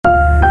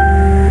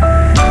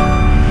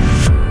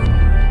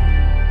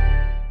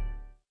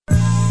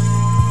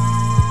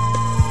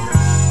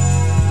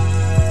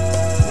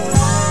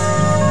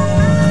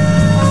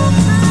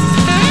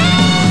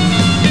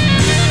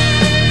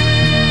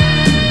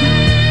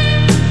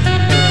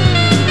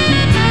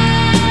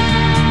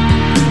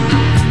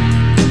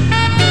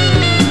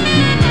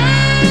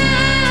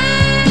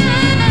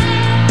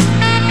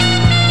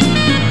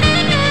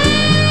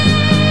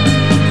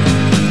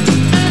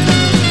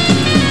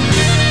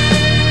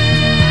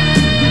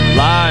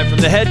Live from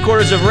the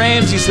headquarters of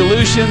Ramsey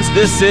Solutions,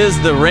 this is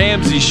The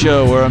Ramsey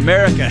Show, where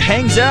America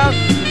hangs out to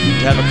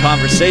have a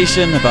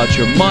conversation about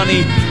your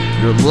money,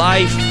 your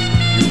life,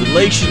 your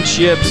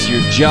relationships,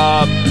 your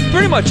job,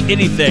 pretty much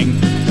anything.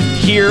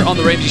 Here on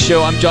The Ramsey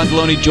Show, I'm John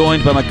Deloney,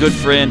 joined by my good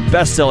friend,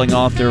 best-selling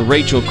author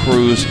Rachel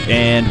Cruz,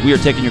 and we are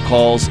taking your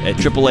calls at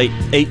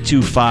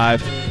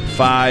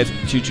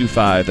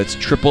 888-825-5225. That's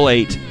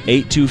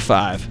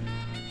 888-825-5225.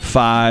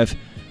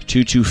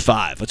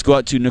 Let's go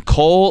out to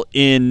Nicole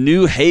in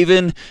New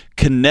Haven,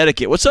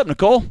 Connecticut. What's up,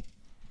 Nicole?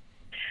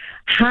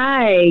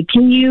 Hi.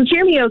 Can you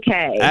hear me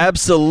okay?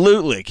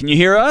 Absolutely. Can you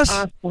hear us?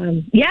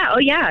 Awesome. Yeah. Oh,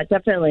 yeah,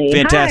 definitely.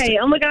 Fantastic. Hi.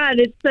 Oh, my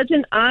God. It's such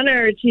an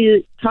honor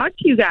to talk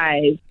to you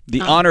guys. The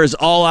honor is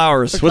all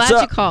ours. We're What's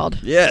glad up? you called.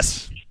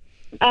 Yes.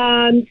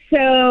 I'm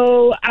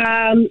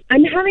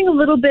having a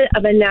little bit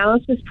of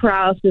analysis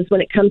paralysis when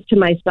it comes to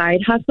my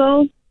side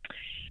hustle.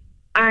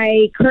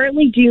 I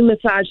currently do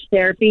massage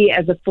therapy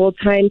as a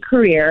full-time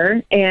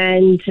career,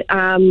 and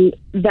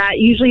that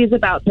usually is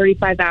about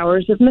 35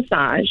 hours of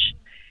massage.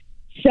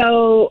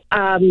 So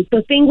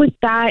the thing with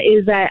that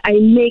is that I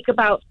make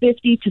about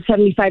 $50 to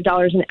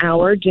 $75 an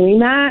hour doing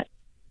that,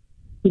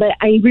 but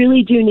I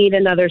really do need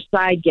another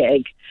side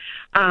gig.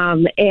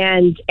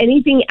 And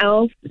anything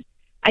else,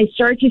 I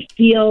start to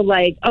feel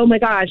like, oh my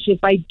gosh,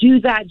 if I do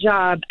that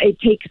job, it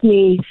takes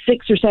me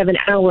 6 or 7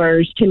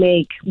 hours to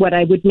make what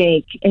I would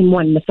make in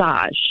one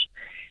massage.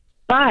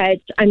 But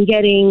I'm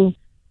getting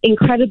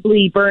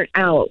incredibly burnt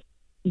out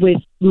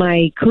with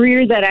my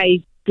career that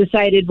I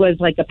decided was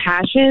like a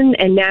passion,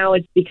 and now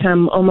it's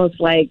become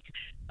almost like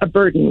a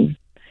burden.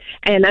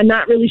 And I'm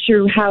not really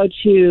sure how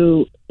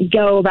to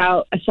go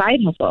about a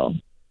side hustle.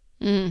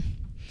 Mm.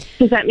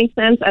 Does that make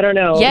sense? I don't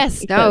know.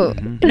 Yes. No,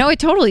 it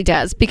totally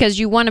does, because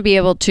you want to be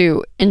able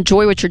to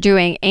enjoy what you're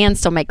doing and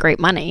still make great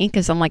money.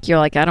 Because you're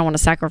like, I don't want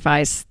to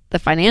sacrifice the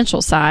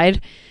financial side,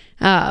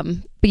 but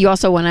you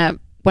also want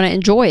to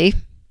enjoy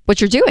what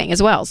you're doing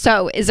as well.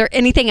 So is there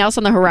anything else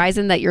on the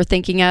horizon that you're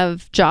thinking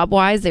of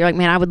job-wise that you're like,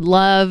 man, I would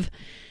love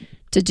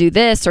to do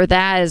this or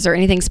that? Is there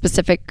anything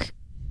specific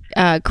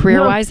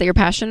career-wise that you're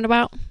passionate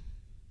about?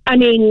 I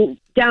mean,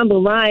 down the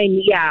line,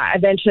 yeah,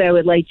 eventually I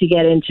would like to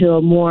get into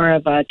more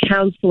of a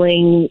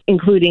counseling,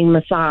 including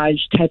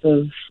massage type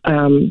of,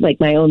 like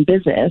my own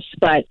business.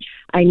 But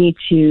I need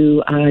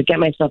to get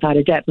myself out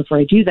of debt before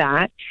I do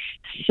that.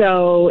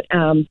 So,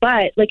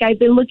 but like I've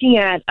been looking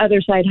at other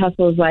side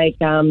hustles like,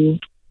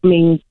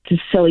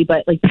 it's silly,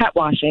 but like pet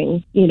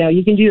washing,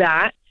 you can do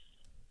that.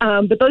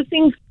 But those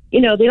things, they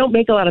don't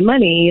make a lot of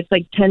money. It's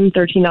like $10,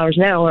 $13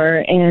 an hour.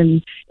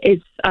 And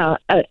it's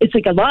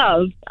like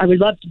I would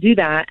love to do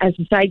that as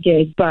a side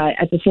gig. But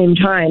at the same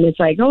time, it's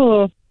like,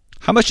 how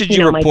much did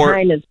you report?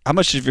 How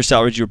much of your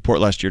salary did you report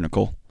last year,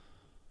 Nicole?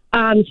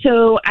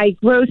 So I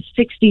grossed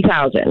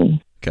 $60,000.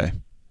 Okay.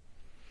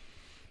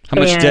 How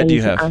much debt do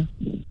you have?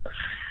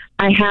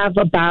 I have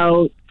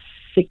about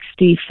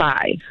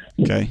 65.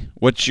 Okay.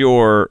 What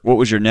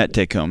was your net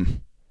take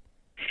home?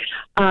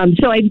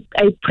 So I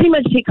pretty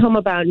much take home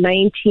about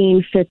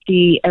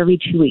 $1,950 every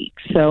 2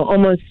 weeks, so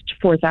almost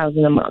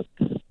 $4,000 a month.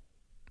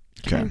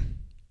 Okay.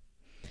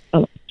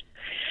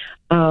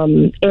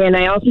 And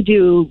I also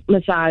do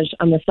massage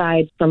on the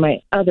side for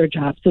my other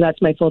job, so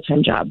that's my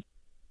full-time job.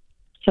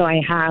 So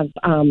I have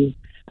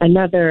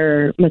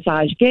another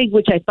massage gig,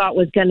 which I thought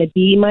was going to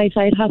be my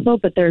side hustle,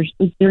 but they're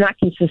not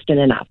consistent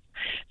enough.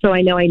 So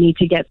I know I need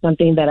to get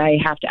something that I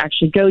have to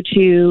actually go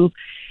to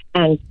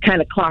and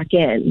kind of clock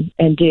in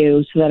and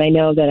do, so that I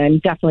know that I'm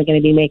definitely going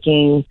to be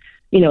making,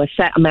 a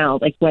set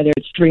amount, like whether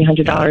it's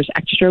 $300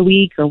 extra a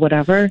week or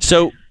whatever.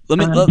 So let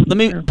me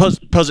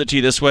pose it to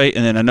you this way,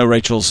 and then I know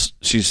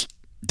she's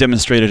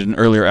demonstrated in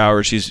earlier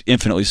hours she's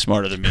infinitely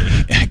smarter than me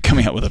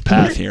coming out with a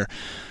path here.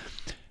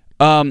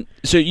 So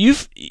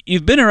you've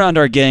been around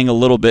our gang a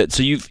little bit,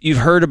 so you've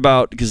heard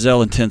about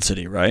Gazelle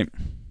Intensity, right?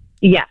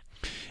 Yeah.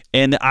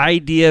 And the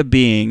idea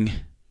being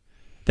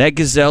that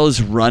gazelle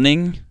is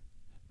running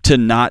to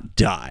not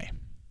die,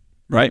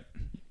 right?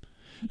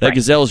 That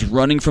gazelle is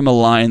running from a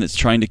lion that's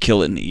trying to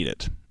kill it and eat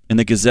it. And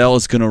the gazelle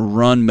is going to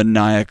run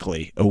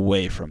maniacally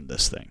away from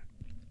this thing.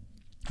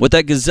 What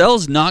that gazelle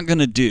is not going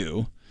to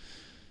do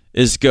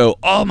is go,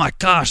 oh my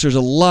gosh, there's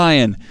a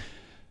lion.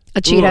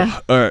 A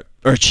cheetah. Or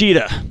a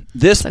cheetah.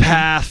 This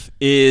path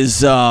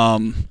is...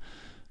 let's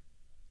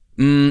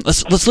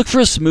look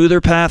for a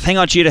smoother path. Hang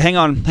on, cheetah. Hang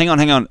on.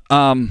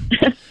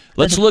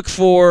 Let's look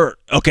for.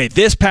 Okay,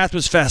 this path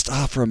was fast.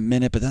 For a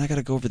minute, but then I got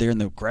to go over there, and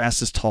the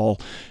grass is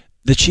tall.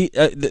 That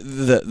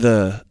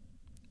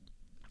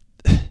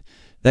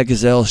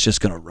gazelle is just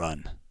going to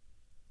run.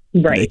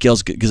 Right. The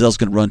gazelle's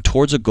going to run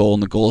towards a goal,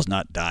 and the goal is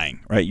not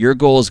dying. Right. Your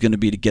goal is going to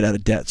be to get out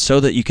of debt, so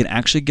that you can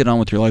actually get on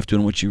with your life,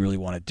 doing what you really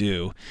want to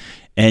do,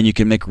 and you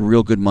can make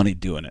real good money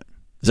doing it.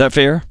 Is that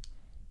fair?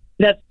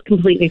 That's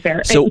completely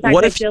fair. So in fact,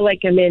 I feel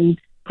like I'm in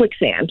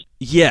quicksand.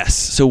 Yes.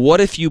 So what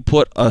if you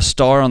put a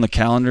star on the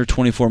calendar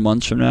 24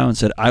 months from now and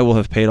said, I will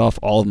have paid off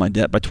all of my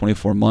debt by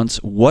 24 months.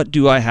 What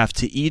do I have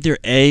to either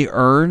A,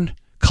 earn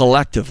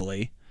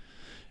collectively,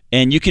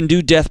 And you can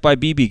do death by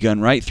BB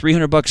gun, right?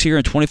 $300 here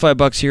and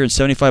 $25 here and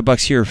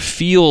 $75 here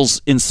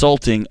feels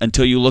insulting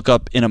until you look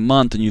up in a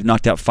month and you've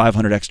knocked out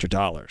 $500 extra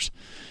dollars.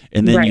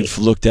 And then you've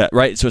looked at,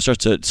 right? So it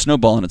starts to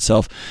snowball in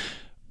itself.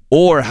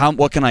 Or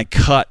what can I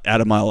cut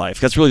out of my life?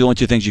 That's really the only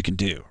two things you can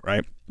do,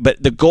 right?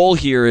 But the goal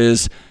here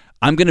is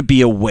I'm going to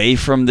be away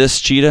from this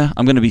cheetah.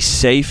 I'm going to be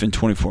safe in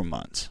 24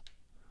 months,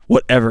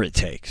 whatever it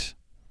takes.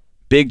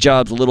 Big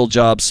jobs, little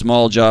jobs,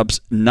 small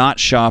jobs, not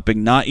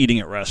shopping, not eating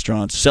at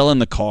restaurants, selling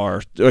the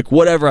car, like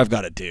whatever I've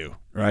got to do,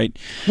 right?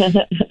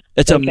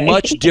 It's a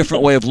much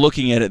different way of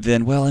looking at it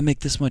than, well, I make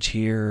this much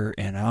here,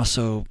 and I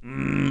also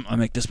I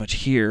make this much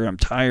here. I'm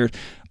tired.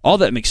 All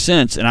that makes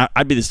sense, and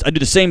I do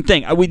the same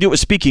thing. We do it with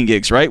speaking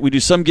gigs, right? We do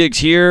some gigs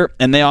here,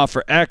 and they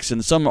offer X,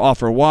 and some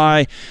offer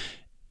Y.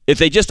 If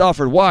they just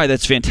offered Y,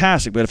 that's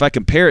fantastic. But if I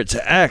compare it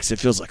to X, it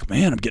feels like,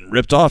 man, I'm getting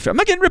ripped off. I'm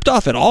not getting ripped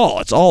off at all.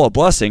 It's all a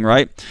blessing,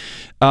 right?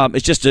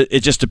 It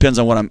just depends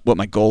on what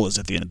my goal is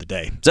at the end of the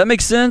day. Does that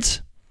make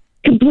sense?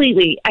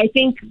 Completely. I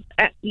think,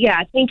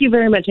 thank you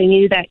very much. I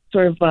needed that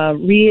sort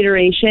of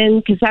reiteration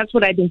because that's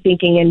what I've been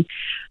thinking. And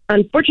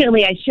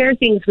unfortunately, I share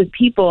things with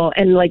people,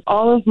 and like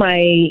all of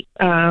my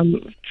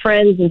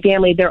friends and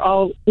family, they're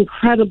all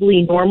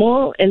incredibly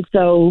normal. And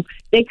so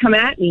they come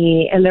at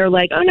me and they're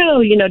like, oh,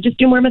 no, just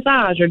do more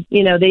massage. Or,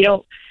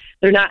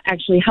 they're not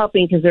actually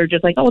helping because they're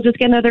just like, oh, we'll just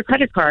get another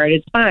credit card.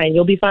 It's fine.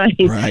 You'll be fine.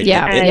 Right.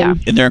 Yeah.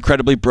 And they're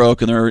incredibly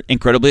broke, and they're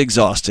incredibly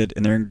exhausted,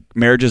 and their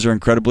marriages are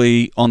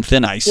incredibly on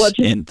thin ice,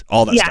 and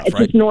all that stuff, right? Yeah, it's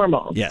just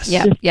normal. Yes.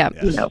 Yeah. Yeah,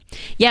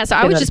 so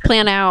I would just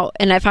plan out,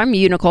 and if I'm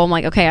you, Nicole, I'm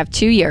like, okay, I have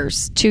 2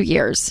 years.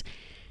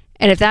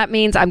 And if that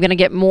means I'm going to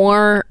get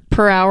more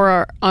per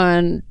hour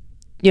on,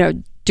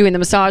 doing the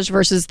massage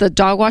versus the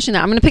dog washing,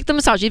 I'm going to pick the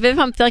massage. Even if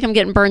I feel like I'm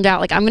getting burned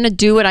out, like I'm going to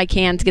do what I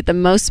can to get the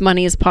most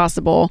money as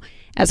possible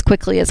as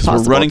quickly as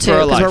possible. We're running for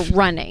our life. Because we're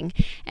running.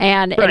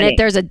 And if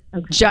there's a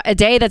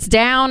day that's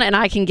down and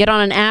I can get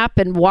on an app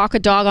and walk a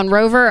dog on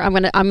Rover, I'm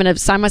gonna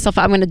sign myself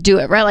up. I'm gonna do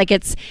it, right? Like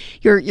it's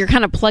you're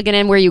kind of plugging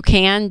in where you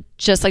can,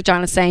 just like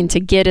John is saying, to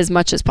get as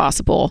much as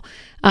possible.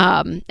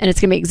 And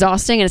it's gonna be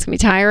exhausting and it's gonna be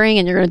tiring,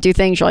 and you're gonna do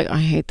things you're like, I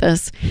hate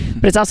this,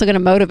 but it's also gonna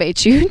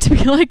motivate you to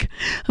be like,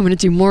 I'm gonna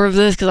do more of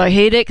this because I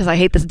hate it, because I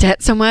hate this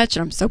debt so much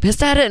and I'm so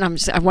pissed at it,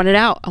 and I want it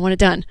out, I want it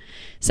done.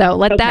 So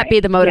let that be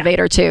the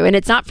motivator too. And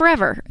it's not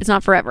forever.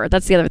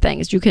 That's the other thing,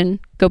 is you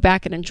can go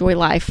back and enjoy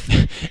life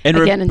and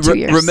again in 2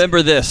 years.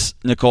 Remember this,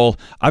 Nicole,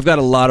 I've got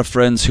a lot of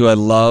friends who I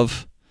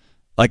love,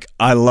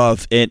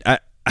 and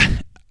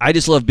I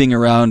just love being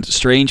around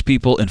strange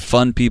people and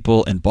fun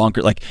people and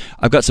bonkers. Like,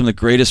 I've got some of the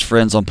greatest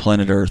friends on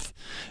planet Earth.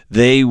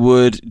 They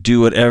would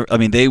do whatever. I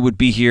mean, they would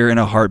be here in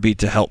a heartbeat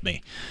to help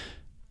me.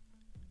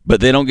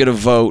 But they don't get a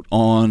vote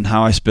on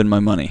how I spend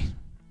my money.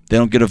 They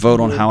don't get a vote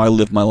on how I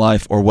live my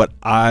life or what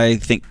I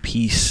think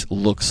peace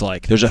looks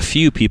like. There's a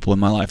few people in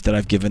my life that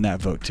I've given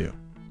that vote to.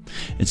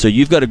 And so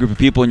you've got a group of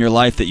people in your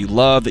life that you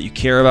love, that you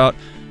care about,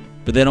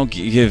 but they don't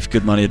give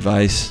good money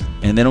advice,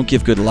 and they don't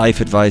give good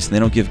life advice, and they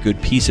don't give good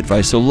peace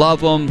advice. So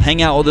love them,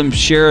 hang out with them,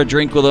 share a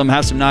drink with them,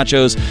 have some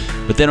nachos,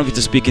 but they don't get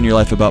to speak in your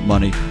life about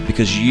money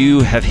because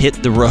you have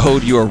hit the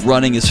road. You are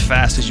running as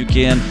fast as you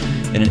can,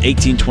 and in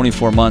 18,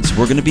 24 months,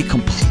 we're going to be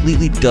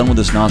completely done with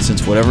this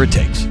nonsense, whatever it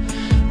takes.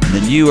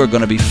 And then you are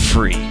going to be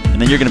free,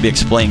 and then you're going to be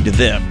explaining to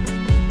them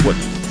what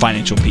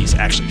financial peace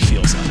actually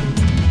feels like.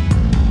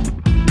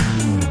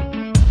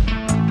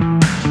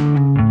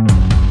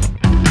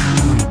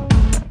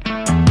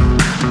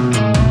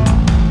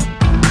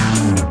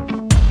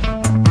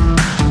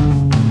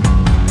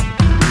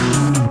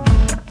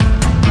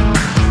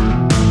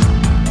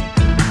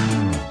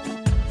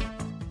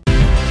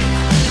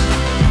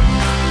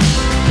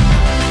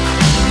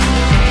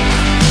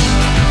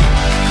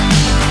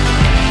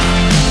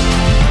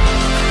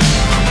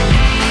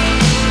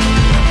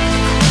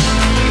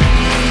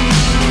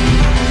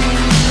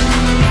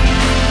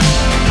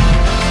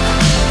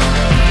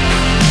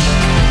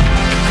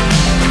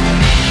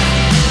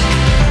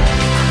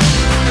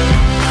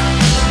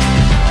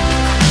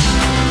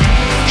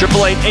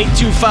 Triple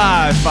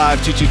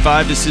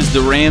 825-5225. This is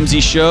the Ramsey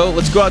Show.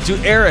 Let's go out to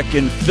Eric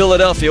in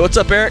Philadelphia. What's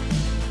up, Eric?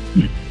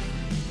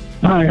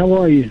 Hi, how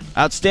are you?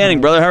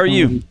 Outstanding, brother. How are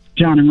you?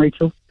 John and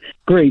Rachel.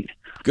 Great.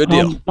 Good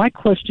deal. My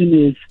question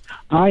is,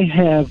 I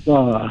have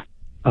a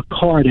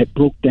car that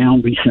broke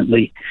down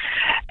recently,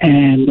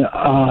 and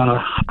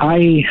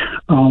I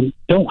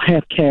don't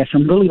have cash.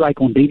 I'm really like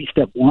on baby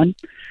step one,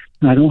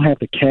 and I don't have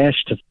the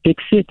cash to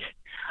fix it.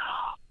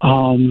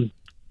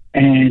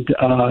 And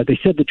they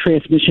said the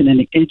transmission and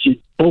the engine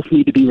both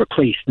need to be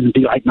replaced, and it'd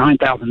be like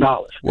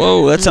 $9,000.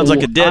 Whoa, that sounds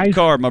like a dead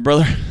car, my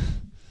brother.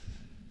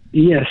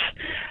 Yes.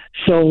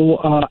 So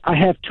I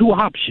have two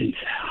options.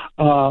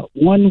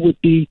 One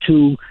would be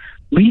to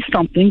lease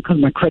something because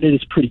my credit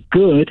is pretty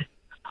good.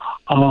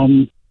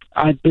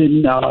 I've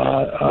been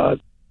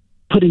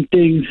putting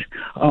things,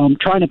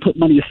 trying to put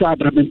money aside,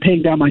 but I've been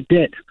paying down my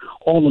debt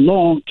all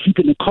along,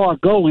 keeping the car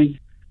going.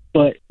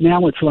 But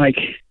now it's like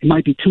it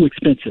might be too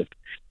expensive.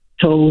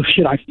 So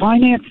should I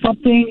finance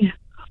something,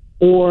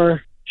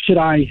 or should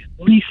I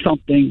lease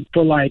something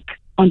for like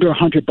under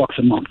 $100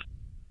 a month.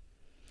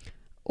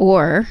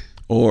 Or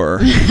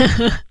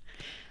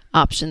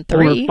option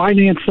 3. Or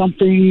finance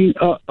something.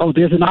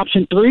 There's an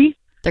option 3?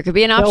 There could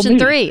be an option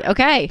 3.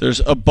 Okay.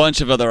 There's a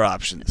bunch of other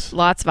options.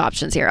 Lots of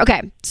options here.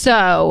 Okay.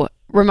 So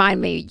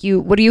remind me,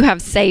 what do you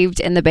have saved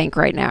in the bank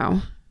right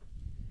now?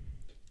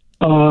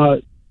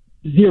 0.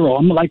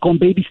 I'm like on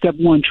baby step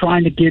 1,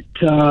 trying to get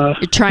to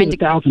the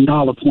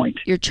 $1,000 point.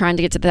 You're trying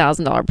to get to the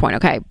 $1,000 point.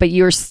 Okay. But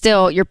you're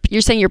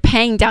saying you're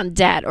paying down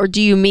debt, or do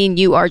you mean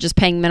you are just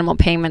paying minimum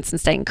payments and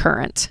staying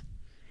current?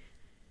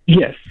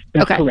 Yes,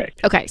 that's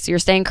correct. Okay. So you're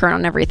staying current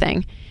on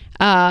everything.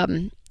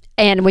 And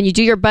when you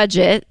do your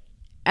budget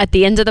at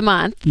the end of the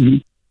month,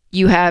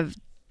 you have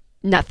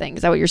nothing.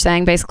 Is that what you're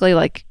saying? Basically,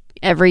 like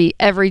every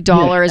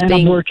dollar is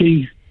being. I'm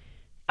working.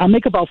 I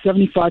make about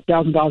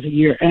 $75,000 a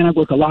year, and I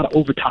work a lot of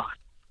overtime.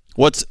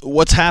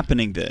 What's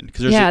happening then?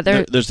 Because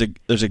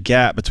there's a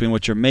gap between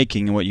what you're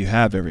making and what you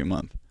have every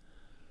month.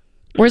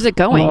 Where's it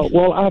going?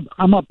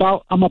 I'm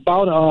about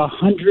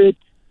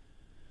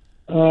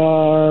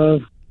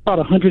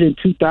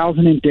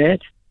 $102,000 in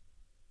debt.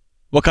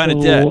 What kind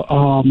of debt?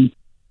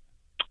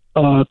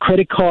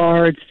 Credit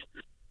cards,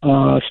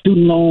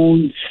 student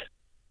loans,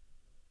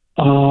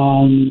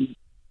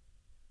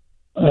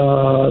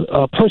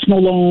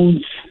 personal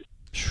loans,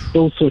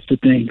 those sorts of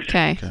things.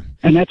 Okay.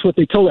 And that's what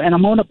they told me. And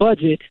I'm on a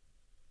budget,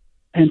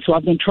 and so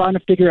I've been trying to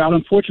figure out.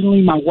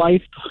 Unfortunately, my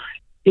wife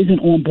isn't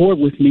on board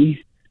with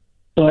me,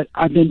 but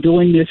I've been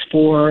doing this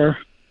for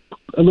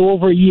a little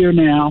over a year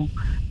now,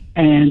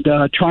 and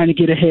trying to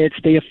get ahead,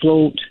 stay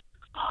afloat.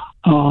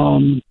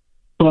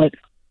 But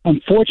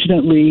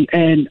unfortunately,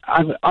 and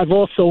I've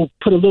also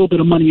put a little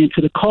bit of money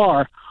into the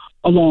car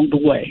along the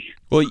way.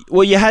 Well,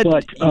 you had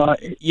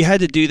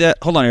to do that.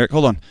 Hold on, Eric.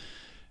 Hold on.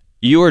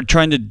 You're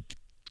trying to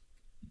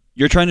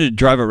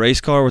drive a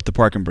race car with the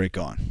parking brake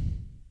on.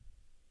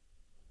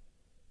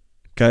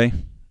 Okay.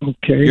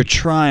 Okay. You're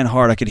trying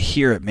hard. I could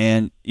hear it,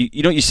 man.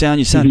 You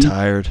sound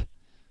tired.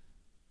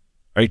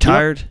 Are you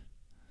tired?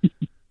 Yep.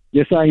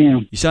 Yes, I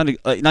am. You sound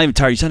not even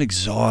tired. You sound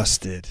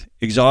exhausted.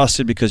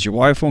 Exhausted because your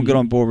wife won't get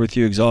on board with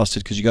you.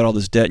 Exhausted because you got all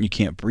this debt and you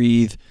can't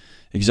breathe.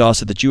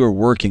 Exhausted that you are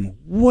working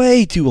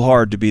way too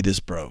hard to be this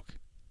broke.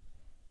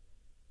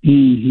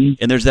 Mm-hmm.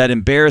 And there's that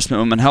embarrassment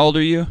moment. How old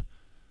are you?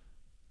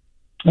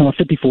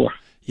 54.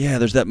 Yeah,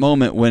 there's that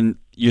moment when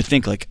you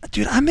think like,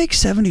 dude, I make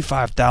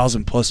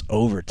 $75,000 plus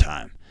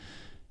overtime,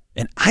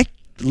 and I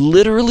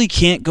literally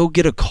can't go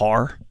get a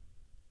car.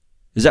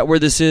 Is that where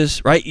this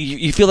is? Right?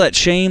 You feel that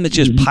shame that's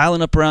just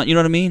piling up around. You know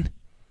what I mean?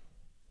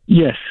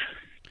 Yes.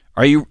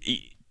 Are you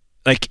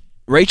like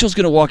Rachel's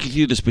going to walk you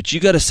through this, but you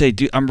got to say,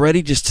 dude, I'm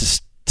ready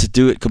just to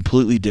do it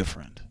completely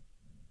different.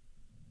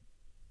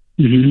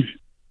 Mm-hmm.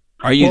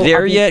 Are you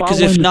there yet?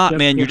 Because if not,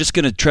 man, you're just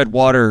going to tread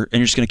water, and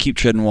you're just going to keep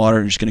treading water,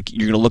 and you're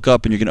going to look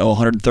up, and you're going to owe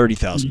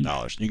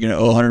 $130,000. You're going to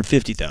owe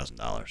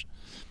 $150,000.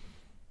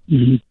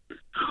 Mm-hmm.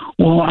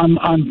 Well,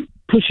 I'm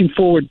pushing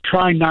forward,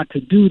 trying not to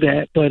do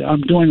that, but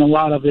I'm doing a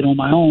lot of it on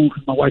my own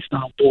because my wife's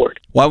not on board.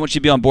 Why won't she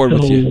be on board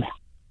with you?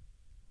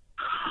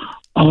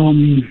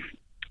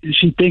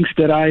 She thinks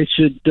that I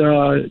should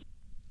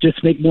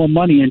just make more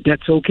money, and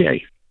that's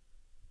okay.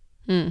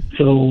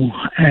 So,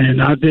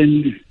 and I've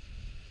been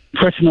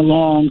pressing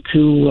along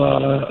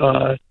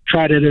to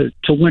try to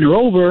win her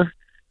over,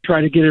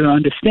 try to get her to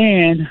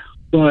understand,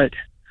 but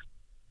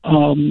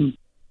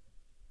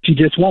she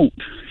just won't.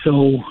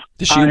 So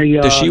does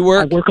she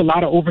work? I work a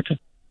lot of overtime.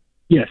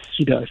 Yes,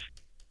 she does.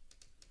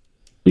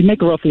 We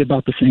make roughly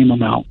about the same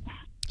amount.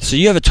 So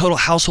you have a total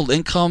household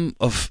income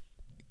of,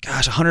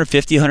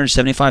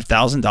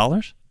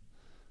 $150,000,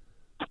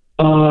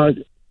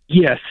 $170,000?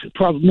 Yes,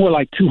 probably more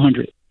like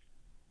 200.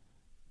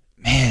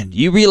 Man,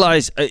 you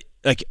realize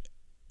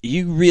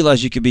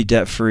you could be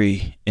debt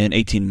free in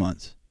 18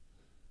 months.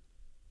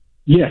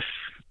 Yes.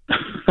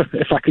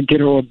 If I could get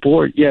her on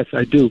board, yes,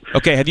 I do.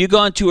 Okay, have you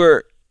gone to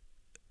her?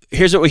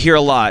 Here's what we hear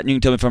a lot, and you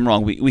can tell me if I'm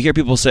wrong. We hear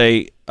people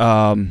say,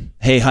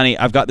 hey, honey,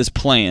 I've got this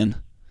plan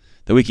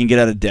that we can get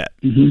out of debt.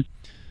 Mm-hmm.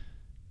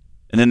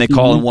 And then they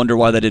call and wonder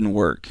why that didn't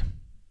work.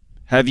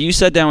 Have you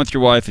sat down with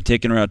your wife and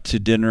taken her out to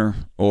dinner,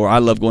 or I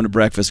love going to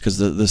breakfast because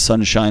the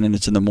sun's shining,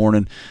 it's in the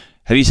morning.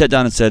 Have you sat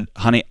down and said,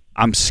 honey,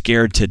 I'm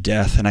scared to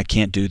death and I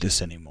can't do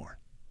this anymore.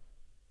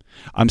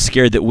 I'm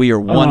scared that we are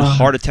one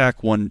heart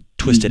attack, one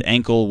twisted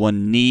ankle,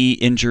 one knee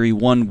injury,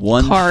 one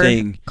car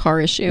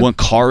issue. One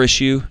car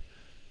issue.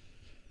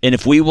 And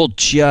if we will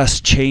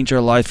just change our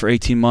life for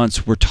 18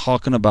 months, we're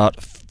talking about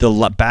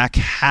the back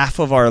half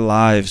of our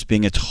lives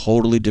being a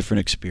totally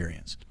different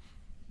experience.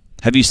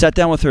 Have you sat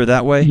down with her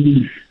that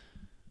way?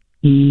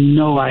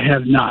 No, I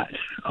have not.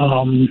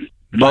 I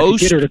could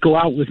get her to go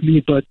out with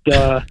me, but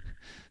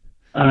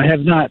I have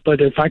not. But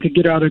if I could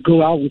get her to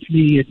go out with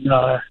me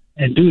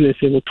and do this,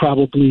 it would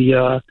probably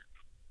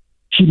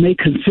she may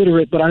consider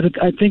it. But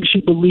I think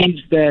she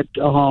believes that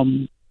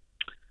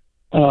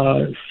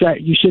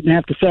you shouldn't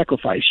have to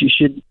sacrifice. You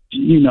should,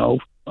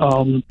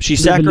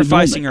 she's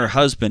sacrificing her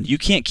husband. You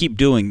can't keep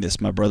doing this,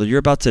 my brother. You're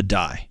about to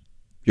die.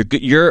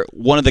 You're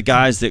one of the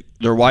guys that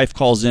their wife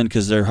calls in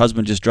because their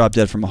husband just dropped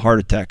dead from a heart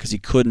attack because he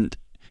couldn't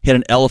He had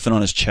an elephant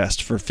on his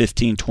chest for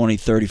 15, 20,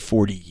 30,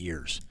 40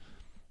 years.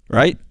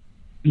 Right?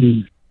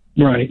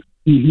 Right.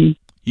 Mm-hmm.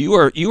 You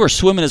are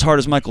swimming as hard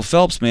as Michael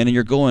Phelps, man, and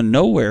you're going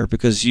nowhere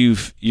because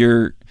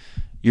you're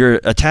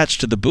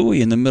attached to the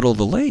buoy in the middle of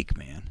the lake,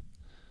 man.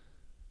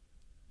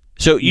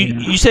 So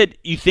you said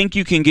you think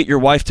you can get your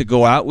wife to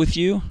go out with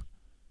you?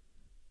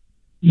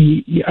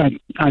 Yeah,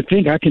 I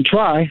think I can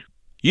try.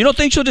 You don't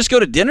think she'll just go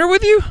to dinner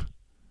with you?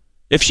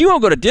 If she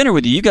won't go to dinner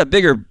with you, you got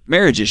bigger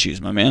marriage issues,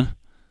 my man.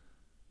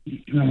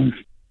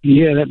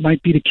 Yeah, that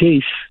might be the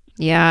case.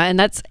 Yeah, and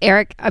that's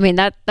Eric. I mean,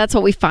 that's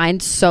what we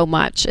find so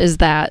much is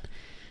that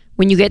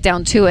when you get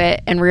down to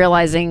it and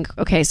realizing,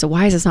 okay, so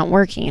why is this not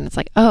working? And it's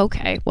like, oh,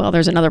 okay, well,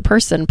 there's another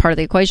person part of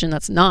the equation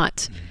that's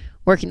not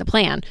working the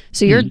plan.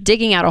 So you're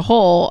digging out a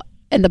hole,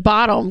 and the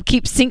bottom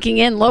keeps sinking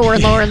in lower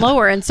and lower and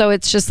lower, and so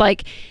it's just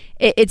like.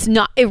 It's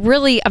not, it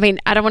really, I mean,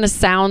 I don't want to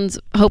sound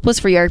hopeless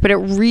for you, Eric, but it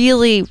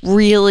really,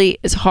 really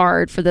is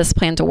hard for this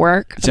plan to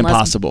work. It's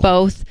impossible.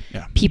 Both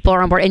people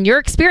are on board, and you're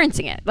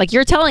experiencing it. Like,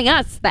 you're telling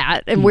us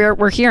that, and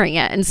we're hearing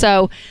it. And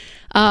so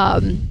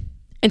out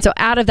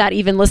of that,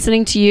 even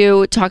listening to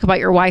you talk about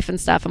your wife and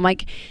stuff, I'm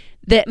like,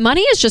 that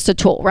money is just a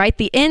tool, right?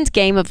 The end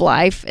game of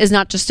life is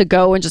not just to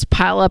go and just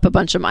pile up a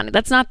bunch of money.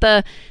 That's not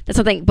the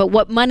thing. But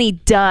what money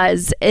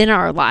does in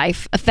our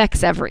life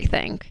affects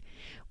everything.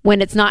 When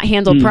it's not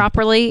handled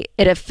properly,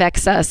 it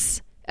affects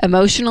us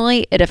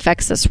emotionally, it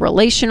affects us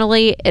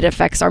relationally, it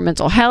affects our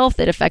mental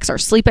health, it affects our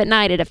sleep at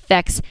night, it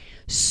affects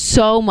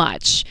so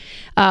much.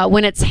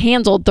 When it's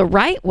handled the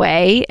right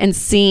way and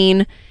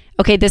seen,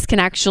 okay, this can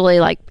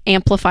actually like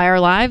amplify our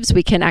lives.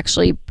 We can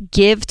actually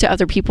give to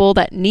other people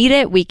that need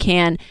it. We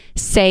can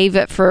save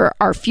it for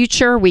our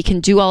future. We can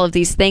do all of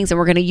these things, and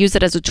we're going to use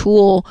it as a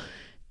tool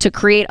to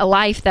create a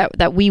life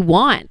that we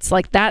want.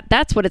 Like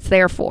that's what it's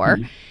there for.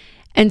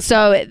 And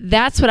so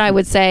that's what I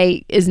would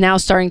say is now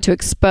starting to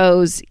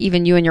expose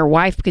even you and your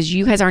wife, because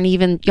you guys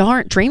y'all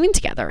aren't dreaming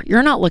together.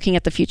 You're not looking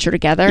at the future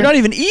together. You're not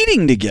even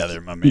eating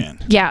together, my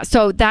man. Yeah.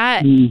 So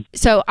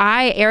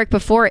Eric,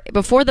 before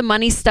the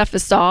money stuff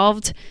is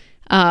solved,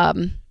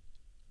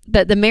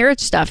 the marriage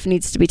stuff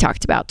needs to be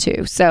talked about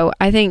too. So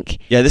I think.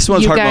 Yeah, this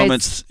one's hard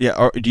moments.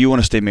 Yeah. Do you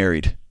want to stay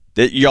married?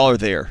 That y'all are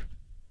there.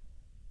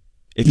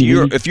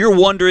 If you're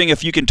wondering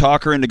if you can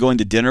talk her into going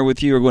to dinner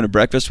with you or going to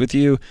breakfast with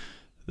you,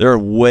 there are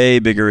way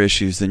bigger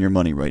issues than your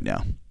money right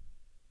now.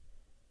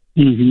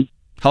 Mm-hmm.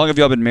 How long have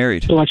y'all been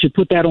married? So I should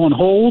put that on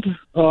hold?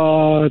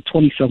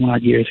 20-some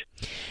odd years.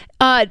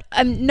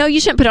 No,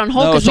 you shouldn't put it on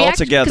hold. No, it's all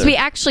together. Because we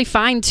actually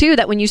find, too,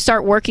 that when you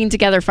start working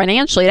together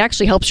financially, it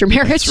actually helps your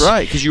marriage. That's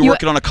right, because you're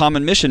working on a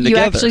common mission together.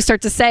 You actually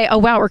start to say, oh,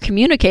 wow, we're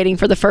communicating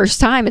for the first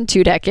time in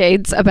 2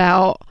 decades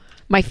about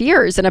my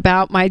fears and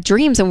about my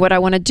dreams and what I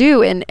want to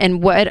do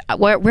and where I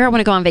want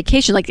to go on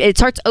vacation. Like, it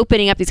starts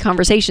opening up these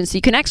conversations. So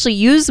you can actually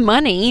use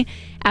money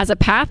as a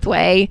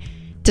pathway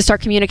to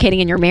start communicating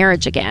in your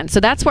marriage again. So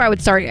that's where I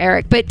would start,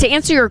 Eric. But to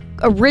answer your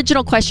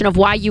original question of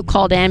why you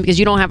called in, because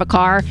you don't have a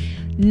car,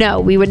 no,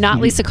 we would not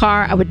lease a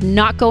car. I would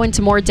not go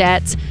into more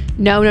debt.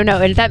 No. And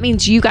if that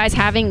means you guys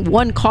having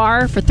one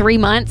car for 3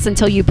 months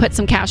until you put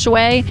some cash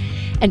away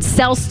and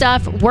sell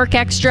stuff, work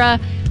extra,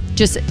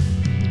 just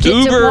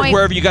Uber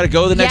wherever you got to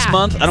go the next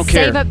month. I don't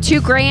care. Save up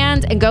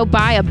 $2,000 and go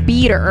buy a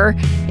beater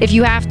if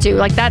you have to.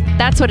 Like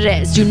that's what it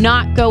is. Do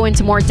not go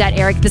into more debt,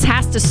 Eric. This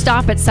has to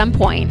stop at some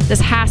point.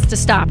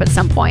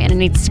 And it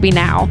needs to be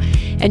now.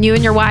 And you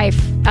and your wife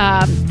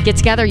get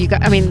together.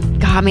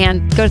 God,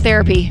 man, go to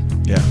therapy.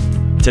 Yeah,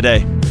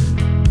 today.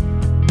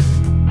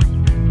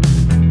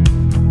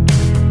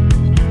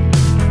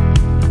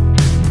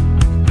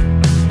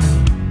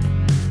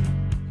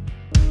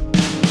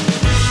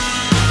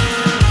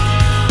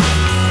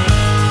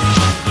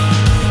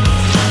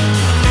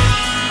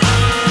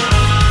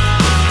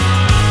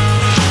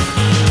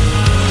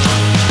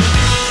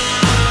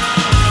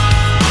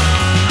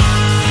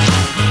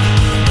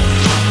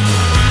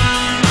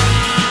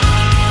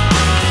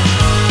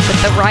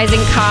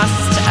 Rising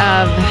cost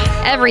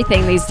of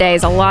everything these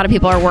days. A lot of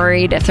people are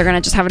worried if they're going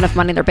to just have enough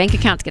money in their bank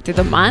account to get through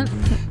the month.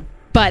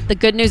 But the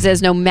good news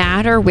is no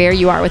matter where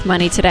you are with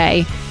money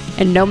today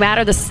and no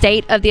matter the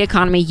state of the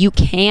economy, you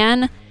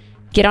can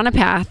get on a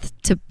path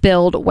to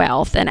build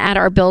wealth. And at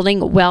our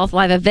Building Wealth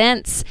live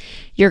events,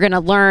 you're going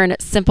to learn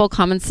simple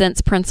common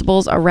sense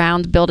principles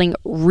around building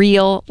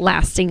real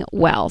lasting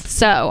wealth.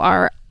 So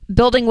our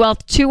Building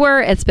Wealth tour,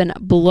 it's been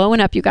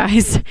blowing up, you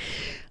guys.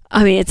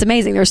 I mean, it's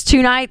amazing. There's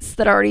 2 nights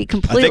that are already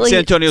completely I think San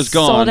Antonio's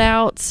gone. Sold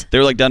out. They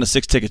were like down to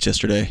 6 tickets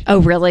yesterday. Oh,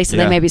 really? So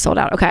they may be sold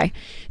out. Okay.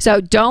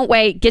 So don't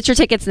wait. Get your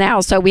tickets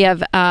now. So we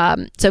have,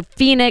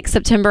 Phoenix,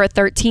 September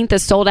 13th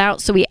is sold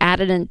out. So we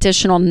added an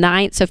additional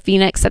night. So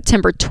Phoenix,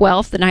 September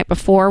 12th, the night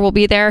before, will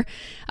be there.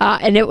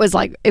 And it was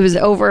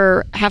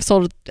over half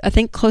sold, I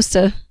think close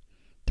to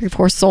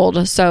 3/4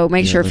 sold. So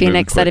make sure,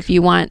 Phoenix, that if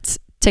you want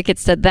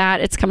tickets to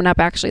that, it's coming up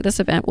actually. This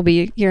event will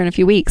be here in a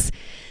few weeks.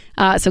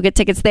 So get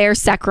tickets there.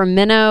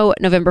 Sacramento,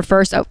 November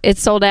 1st. Oh,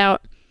 it's sold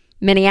out.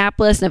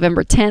 Minneapolis,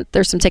 November 10th.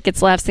 There's some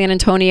tickets left. San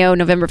Antonio,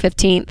 November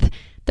 15th.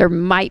 There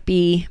might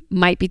be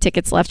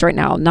tickets left right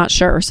now. I'm not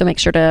sure. So make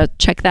sure to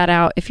check that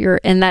out if you're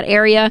in that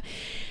area.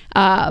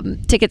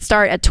 Tickets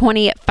start at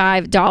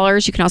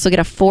 $25. You can also get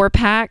a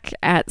 4-pack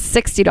at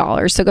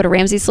 $60. So go to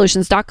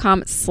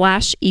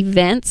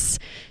RamseySolutions.com/events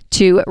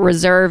to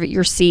reserve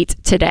your seat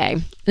today.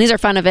 And these are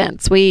fun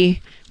events.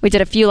 We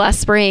did a few last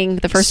spring,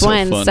 the first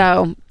one. Fun.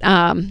 So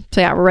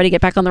yeah, we're ready to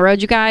get back on the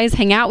road, you guys.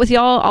 Hang out with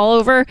y'all all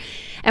over.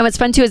 And what's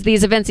fun too is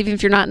these events, even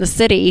if you're not in the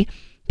city,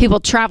 people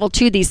travel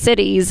to these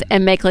cities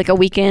and make like a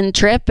weekend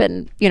trip,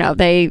 and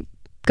they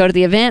go to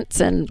the events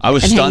and I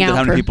was and stunned hang at out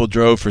how many people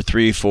drove for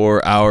 3-4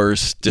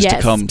 hours just to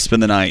Yes. come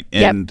spend the night,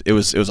 and it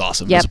was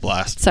awesome. It was a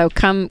blast. So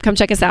come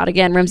check us out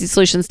again,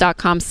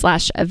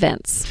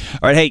 RamseySolutions.com/events. All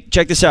right, hey,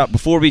 check this out.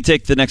 Before we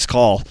take the next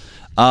call,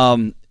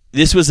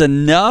 this was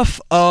enough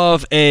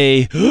of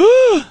a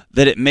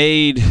that it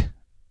made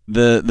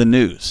the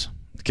news.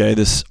 Okay,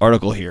 this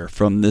article here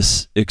from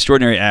this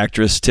extraordinary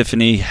actress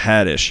Tiffany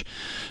Haddish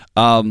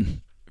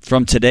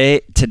from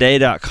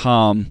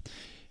today.com.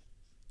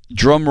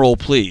 Drum roll,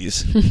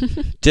 please.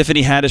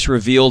 Tiffany Haddish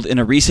revealed in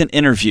a recent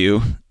interview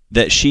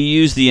that she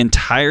used the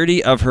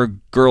entirety of her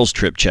girls'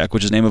 trip check,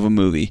 which is the name of a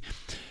movie,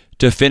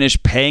 to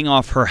finish paying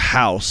off her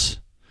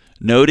house,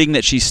 noting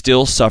that she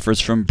still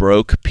suffers from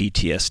broke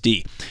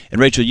PTSD.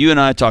 And Rachel, you and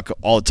I talk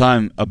all the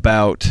time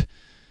about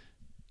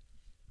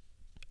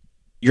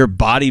your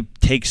body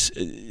pays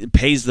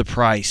the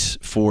price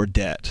for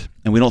debt,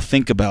 and we don't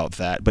think about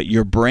that. But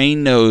your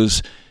brain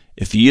knows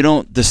if you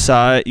don't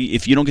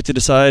get to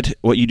decide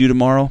what you do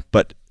tomorrow,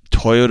 but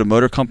Toyota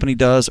Motor Company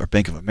does, or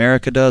Bank of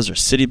America does, or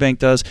Citibank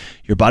does,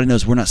 your body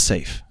knows we're not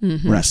safe.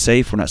 Mm-hmm. We're not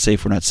safe. We're not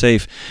safe. We're not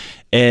safe.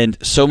 And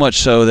so much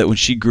so that when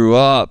she grew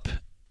up,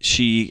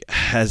 she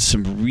has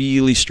some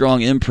really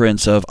strong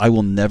imprints of I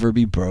will never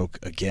be broke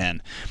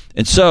again.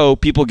 And so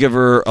people give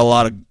her a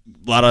lot of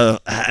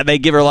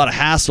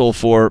hassle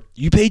for,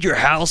 you paid your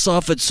house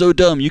off, it's so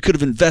dumb, you could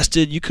have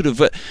invested, you could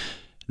have.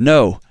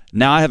 No,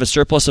 now I have a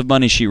surplus of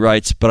money, she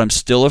writes, but I'm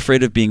still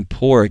afraid of being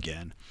poor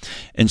again.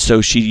 And so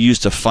she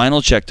used a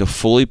final check to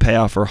fully pay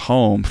off her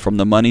home from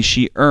the money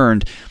she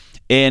earned.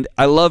 And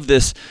I love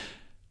this.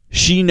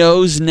 She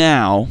knows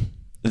now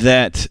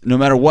that no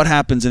matter what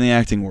happens in the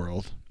acting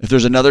world, if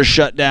there's another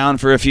shutdown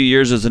for a few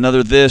years, there's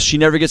another this, she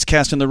never gets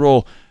cast in the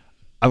role.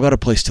 I've got a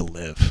place to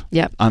live.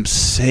 Yep. I'm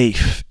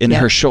safe. And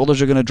her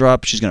shoulders are going to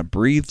drop. She's going to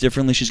breathe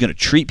differently. She's going to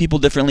treat people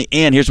differently.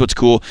 And here's what's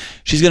cool.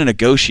 She's going to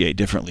negotiate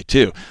differently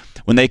too.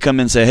 When they come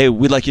in and say, hey,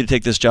 we'd like you to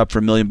take this job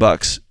for $1 million,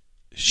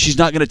 she's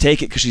not going to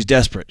take it because she's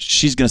desperate.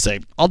 She's going to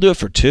say, I'll do it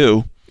for $2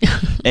 million.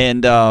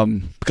 And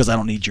because I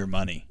don't need your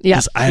money.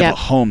 Yeah. I have a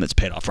home that's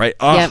paid off, right?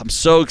 Oh, I'm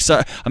so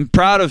excited. I'm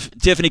proud of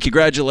Tiffany.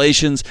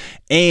 Congratulations.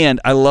 And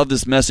I love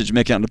this message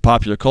making it into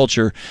popular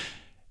culture.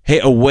 Hey,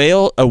 a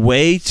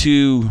way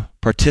to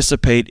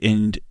participate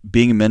in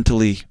being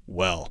mentally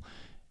well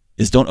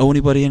is don't owe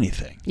anybody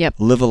anything. Yep.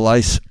 Live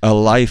a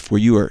life where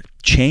you are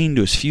chained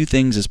to as few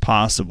things as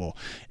possible,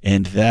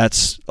 and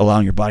that's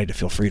allowing your body to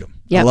feel freedom.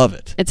 Yep. I love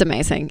it. It's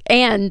amazing.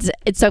 And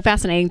it's so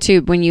fascinating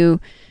too when you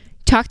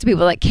talk to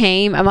people that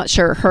came, I'm not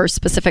sure her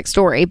specific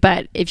story,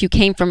 but if you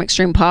came from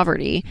extreme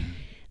poverty,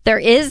 there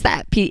is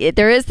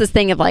this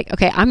thing of like,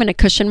 okay, I'm going to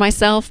cushion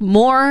myself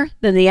more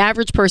than the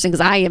average person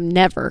because I am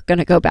never going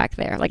to go back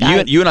there. Like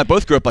you and I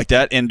both grew up like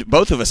that, and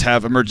both of us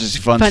have emergency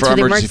funds for our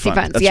emergency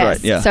funds. That's yes.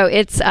 right. Yeah. So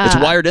it's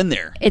wired in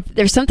there.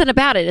 There's something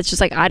about it. It's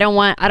just like I don't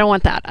want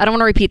that. I don't want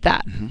to repeat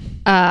that.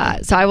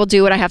 Mm-hmm. So I will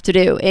do what I have to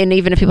do, and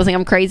even if people think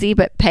I'm crazy,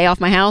 but pay off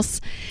my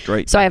house.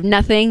 Great. So I have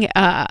nothing.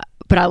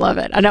 But I love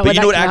it. I know. But you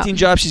know what acting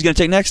job she's going to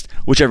take next?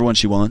 Whichever one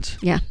she wants.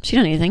 Yeah, she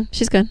don't need anything.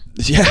 She's good.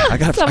 Yeah, I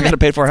got to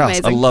pay for her house.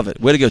 Amazing. I love it.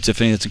 Way to go,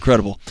 Tiffany. That's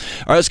incredible.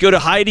 All right, let's go to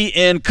Heidi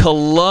in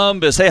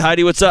Columbus. Hey,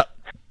 Heidi, what's up?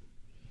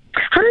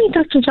 Hi,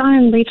 Dr. John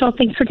and Rachel.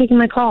 Thanks for taking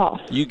my call.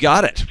 You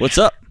got it. What's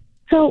up?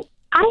 So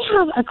I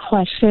have a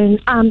question.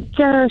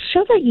 The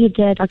show that you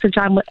did, Dr.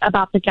 John,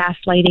 about the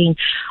gaslighting,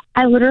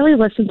 I literally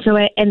listened to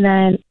it, and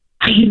then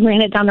I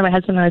ran it down to my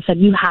husband, and I said,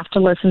 you have to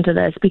listen to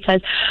this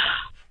because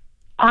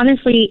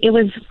honestly, it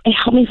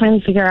helped me finally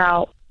figure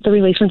out the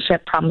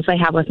relationship problems I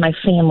have with my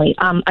family.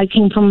 I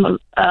came from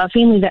a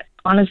family that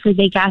honestly,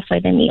 they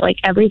gaslighted me. Like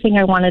everything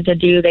I wanted to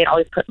do, they'd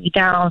always put me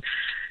down.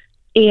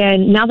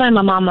 And now that I'm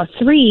a mom of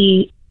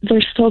 3,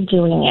 they're still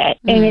doing it.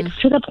 Mm-hmm. And it's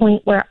to the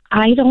point where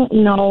I don't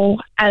know,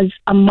 as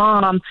a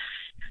mom,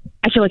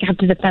 I feel like I have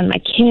to defend my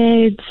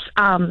kids.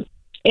 And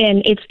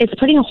it's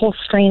putting a whole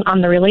strain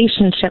on the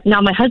relationship.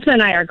 Now, my husband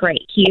and I are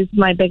great. He's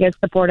my biggest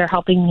supporter,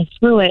 helping me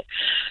through it.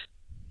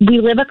 We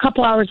live a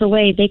couple hours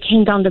away. They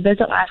came down to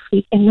visit last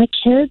week, and my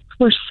kids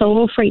were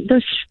so afraid.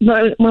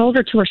 My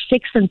older 2 are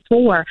 6 and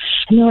 4,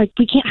 and they're like,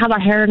 we can't have our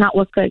hair not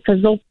look good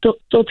because they'll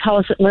tell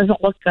us it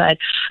doesn't look good.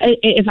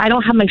 If I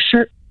don't have my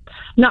shirt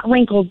not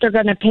wrinkled, they're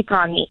going to pick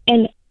on me.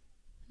 And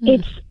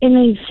and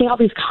they say all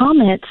these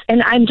comments,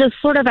 and I'm just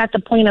sort of at the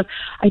point of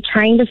I'm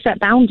trying to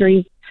set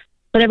boundaries,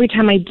 but every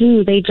time I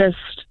do, they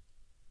just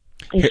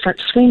they start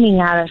screaming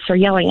at us or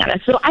yelling at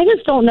us. So I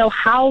just don't know,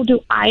 how do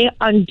I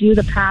undo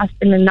the past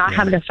and then not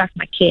have it affect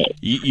my kids?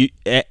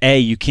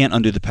 You can't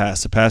undo the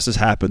past. The past has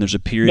happened. There's a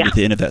period at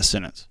the end of that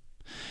sentence.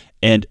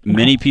 And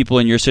many people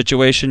in your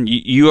situation,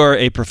 you are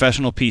a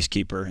professional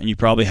peacekeeper, and you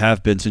probably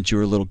have been since you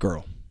were a little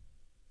girl.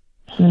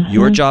 Mm-hmm.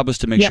 Your job was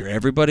to make sure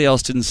everybody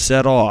else didn't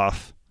set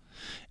off.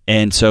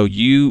 And so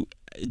you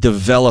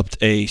developed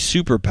a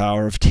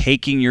superpower of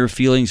taking your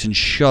feelings and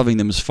shoving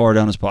them as far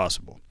down as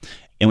possible.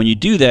 And when you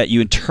do that,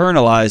 you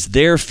internalize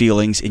their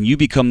feelings, and you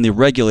become the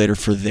regulator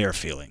for their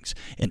feelings.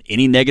 And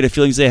any negative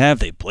feelings they have,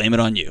 they blame it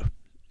on you.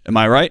 Am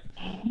I right?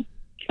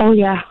 Oh,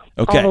 yeah.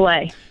 Okay. All the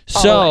way.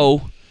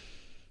 So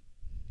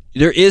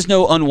there is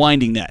no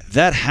unwinding that.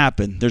 That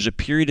happened. There's a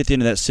period at the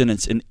end of that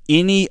sentence, and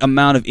any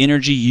amount of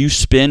energy you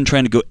spend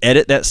trying to go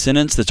edit that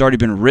sentence that's already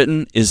been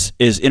written is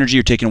energy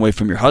you're taking away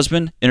from your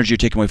husband, energy you're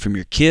taking away from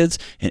your kids,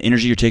 and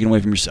energy you're taking away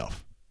from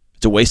yourself.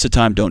 It's a waste of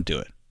time. Don't do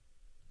it.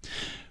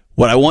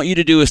 What I want you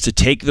to do is to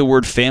take the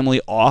word family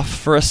off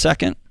for a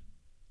second,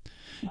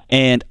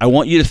 and I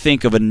want you to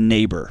think of a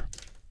neighbor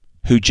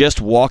who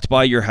just walked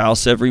by your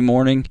house every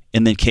morning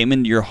and then came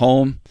into your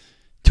home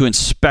to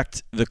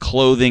inspect the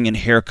clothing and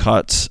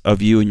haircuts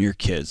of you and your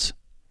kids.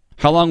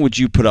 How long would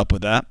you put up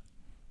with that?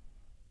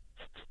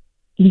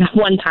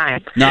 One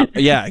time.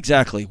 Yeah,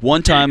 exactly.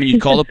 One time, and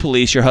you'd call the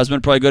police. Your husband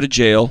would probably go to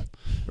jail,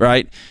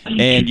 right?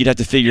 And you'd have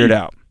to figure it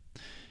out.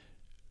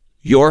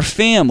 Your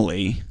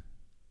family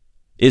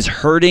is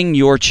hurting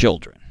your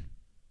children.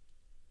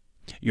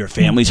 Your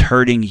family's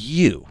hurting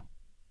you.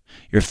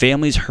 Your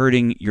family's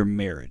hurting your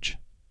marriage.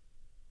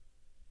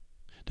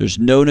 There's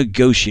no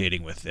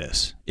negotiating with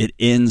this. It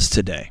ends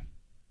today.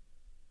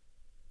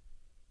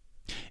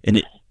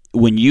 And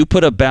when you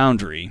put a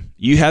boundary,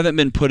 you haven't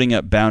been putting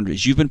up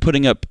boundaries. You've been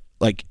putting up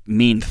like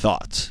mean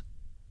thoughts.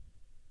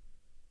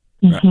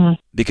 Mm-hmm. Right?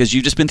 Because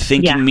you've just been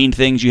thinking mean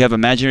things. You have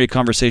imaginary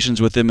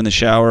conversations with them in the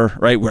shower,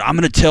 right? Where I'm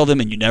going to tell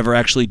them and you never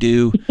actually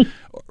do,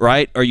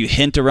 right? Or you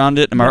hint around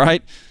it. Am I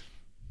right?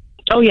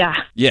 Oh,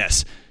 yeah.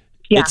 Yes.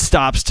 Yeah. It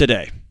stops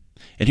today.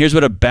 And here's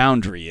what a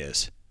boundary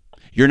is.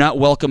 You're not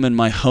welcome in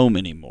my home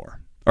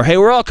anymore. Or, hey,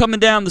 we're all coming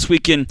down this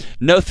weekend.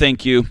 No,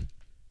 thank you.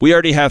 We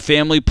already have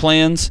family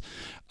plans.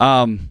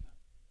 We'll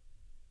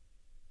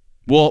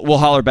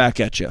holler back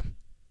at you.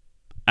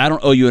 I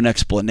don't owe you an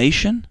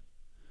explanation.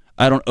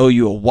 I don't owe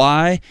you a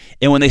why.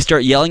 And when they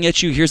start yelling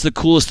at you, here's the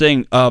coolest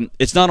thing.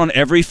 It's not on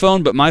every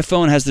phone, but my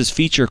phone has this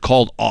feature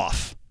called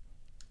off.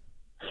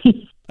 I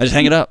just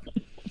hang it up.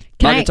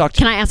 Can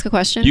I ask a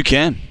question? You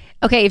can.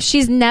 Okay, if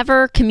she's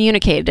never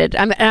communicated,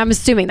 I'm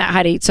assuming that,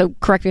 Heidi, so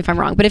correct me if I'm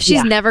wrong, but if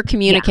she's never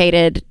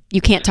communicated,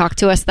 you can't talk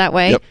to us that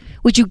way. Yep.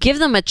 Would you give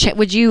them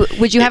would you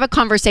have a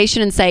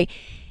conversation and say,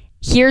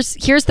 here's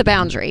the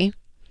boundary.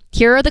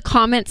 Here are the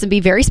comments, and be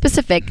very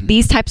specific,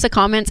 these types of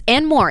comments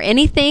and more,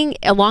 anything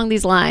along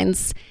these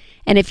lines.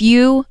 And if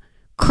you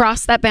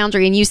cross that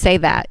boundary and you say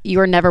that,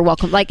 you are never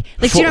welcome. Like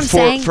you know what I'm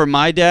saying? For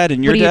my dad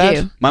and your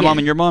dad, my mom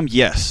and your mom,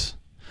 yes.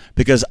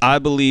 Because I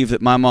believe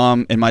that my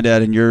mom and my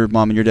dad and your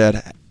mom and your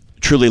dad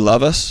truly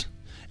love us,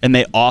 and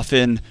they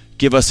often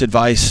give us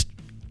advice.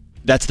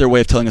 That's their way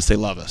of telling us they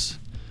love us.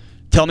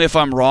 Tell me if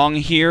I'm wrong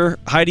here,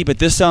 Heidi, but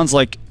this sounds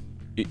like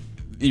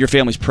your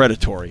family's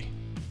predatory.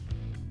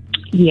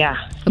 Yeah.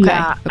 Okay.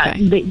 Yeah.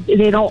 Okay.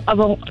 They don't.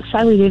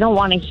 Sadly, they don't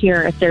want to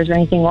hear if there's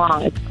anything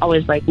wrong. It's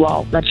always like,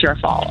 well, that's your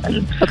fault.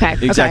 And okay.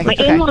 Exactly.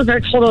 My in-laws are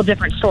a total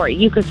different story.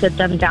 You could sit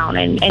them down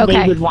and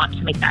they would want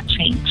to make that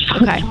change.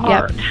 Okay.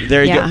 Yep.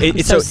 There you go.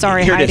 It's so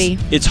sorry, Heidi.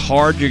 It's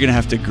hard. You're going to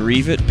have to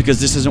grieve it because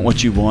this isn't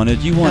what you wanted.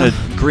 You wanted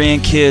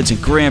grandkids and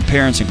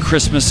grandparents and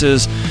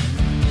Christmases,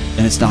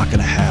 and it's not going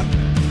to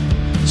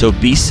happen. So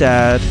be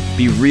sad.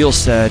 Be real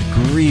sad.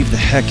 Grieve the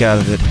heck out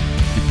of it.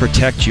 And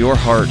protect your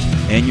heart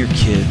and your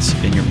kids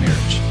and your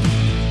marriage.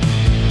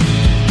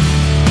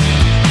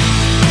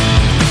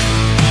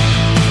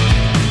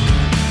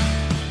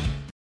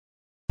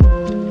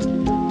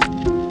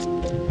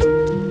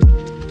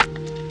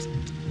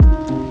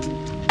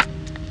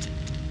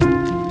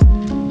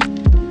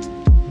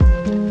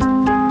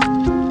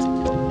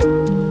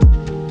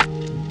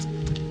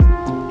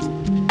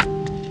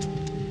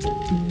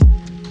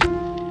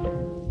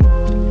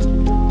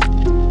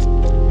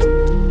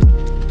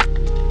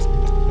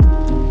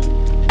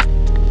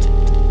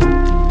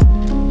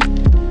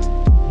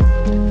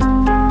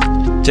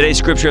 Today's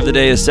scripture of the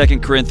day is 2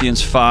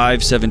 Corinthians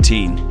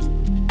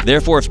 5:17.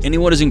 Therefore, if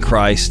anyone is in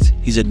Christ,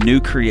 he's a new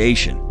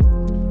creation.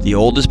 The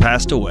old has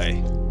passed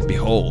away.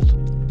 Behold,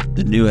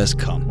 the new has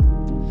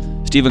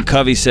come. Stephen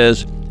Covey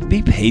says,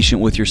 be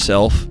patient with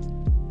yourself.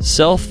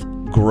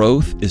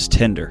 Self-growth is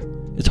tender.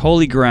 It's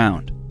holy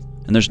ground,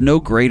 and there's no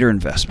greater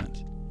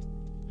investment.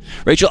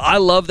 Rachel, I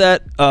love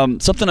that.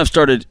 Something I've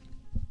started,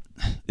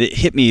 it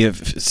hit me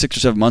 6 or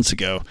 7 months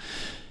ago.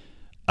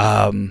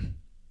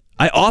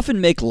 I often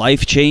make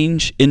life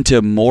change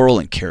into moral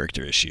and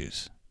character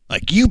issues.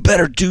 Like, you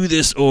better do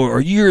this,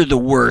 or you're the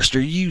worst, or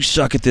you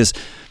suck at this.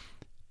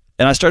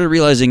 And I started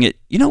realizing it.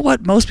 You know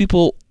what? Most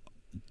people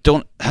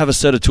don't have a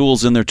set of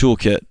tools in their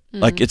toolkit.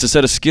 Like, it's a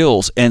set of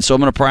skills, and so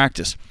I'm going to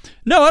practice.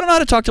 No, I don't know how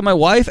to talk to my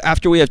wife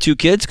after we have 2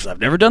 kids because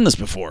I've never done this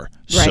before.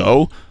 Right.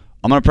 So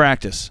I'm going to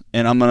practice,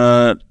 and I'm going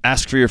to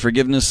ask for your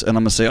forgiveness, and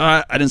I'm going to say,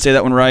 I didn't say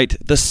that one right.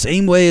 The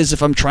same way as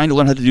if I'm trying to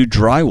learn how to do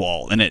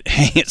drywall and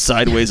hang it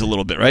sideways a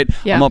little bit, right?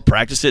 Yeah. I'm going to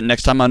practice it, and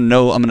next time I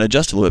know I'm going to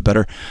adjust a little bit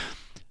better.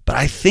 But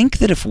I think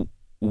that if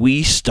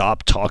we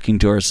stop talking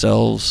to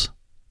ourselves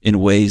in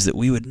ways that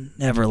we would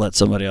never let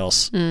somebody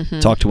else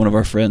talk to one of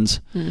our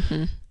friends,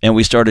 and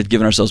we started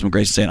giving ourselves some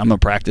grace and saying, I'm going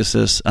to practice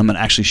this. I'm going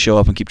to actually show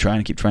up and keep trying.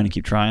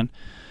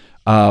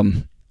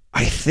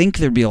 I think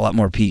there'd be a lot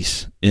more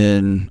peace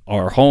in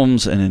our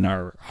homes and in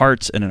our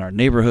hearts and in our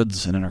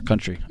neighborhoods and in our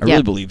country. I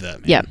really believe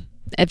that, man. Yeah.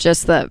 It's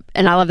just and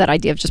I love that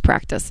idea of just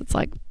practice. It's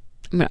like,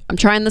 I'm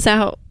trying this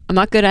out. I'm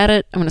not good at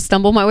it. I'm going to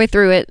stumble my way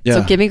through it. Yeah.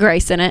 So give me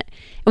grace in it.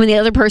 And when the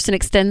other person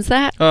extends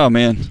that, Oh,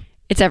 man.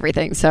 it's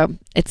everything. So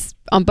it's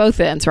on both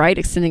ends, right?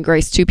 Extending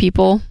grace to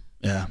people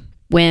Yeah.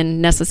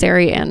 when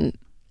necessary, and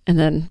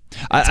then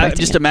I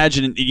just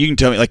imagine, you can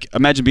tell me, like,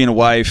 imagine being a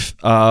wife,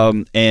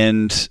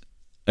 and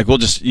like, we'll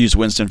just use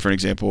Winston for an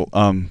example,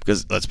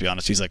 because let's be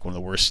honest, he's like one of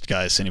the worst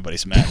guys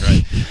anybody's met,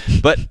 right?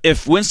 But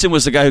if Winston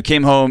was the guy who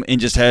came home and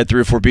just had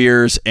 3 or 4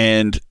 beers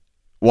and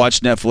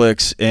watched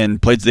Netflix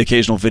and played the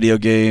occasional video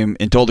game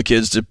and told the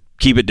kids to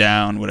keep it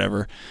down,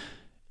 whatever,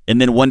 and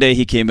then one day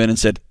he came in and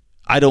said,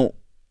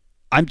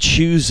 I'm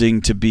choosing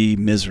to be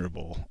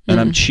miserable, and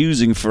I'm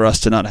choosing for us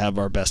to not have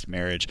our best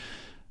marriage.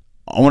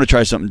 I want to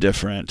try something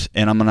different,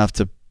 and I'm going to have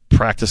to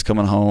practice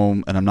coming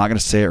home, and I'm not going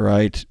to say it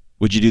right.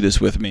 Would you do this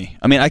with me?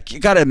 I mean, I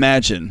got to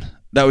imagine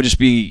that would just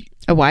be...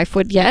 a wife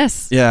would,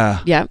 yes. Yeah.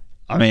 Yeah.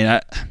 I mean,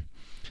 I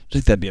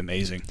think that'd be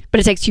amazing. But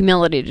it takes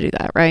humility to do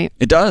that, right?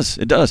 It does.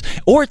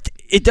 Or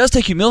it does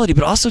take humility,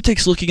 but it also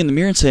takes looking in the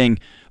mirror and saying,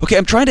 okay,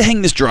 I'm trying to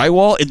hang this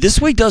drywall, and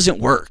this way doesn't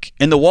work,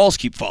 and the walls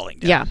keep falling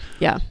down. Yeah.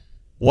 Yeah.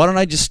 Why don't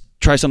I just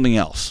try something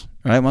else,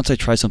 right? Once I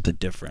try something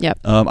different. Yep.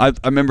 I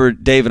remember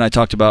Dave and I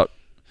talked about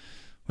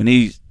when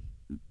he's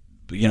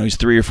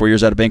 3 or 4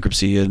 years out of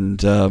bankruptcy,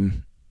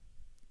 and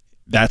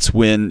that's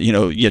when, you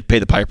had to pay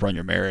the piper on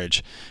your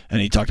marriage. And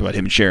he talked about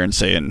him and Sharon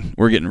saying,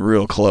 we're getting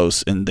real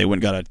close, and they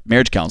went and got a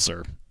marriage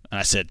counselor. And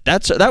I said,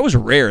 that was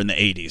rare in the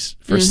 80s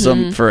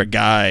for a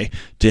guy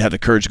to have the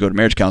courage to go to a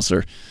marriage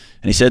counselor.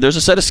 And he said, there's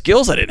a set of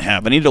skills I didn't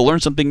have. I needed to learn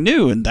something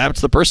new, and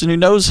that's the person who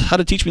knows how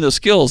to teach me those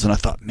skills. And I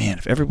thought, man,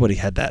 if everybody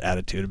had that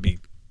attitude, it'd be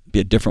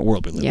a different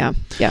world we live in. Yeah.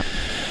 Yeah.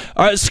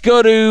 All right, let's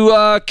go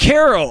to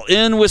Carol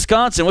in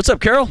Wisconsin. What's up,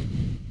 Carol?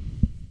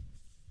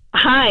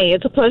 Hi,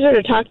 it's a pleasure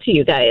to talk to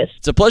you guys.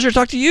 It's a pleasure to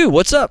talk to you.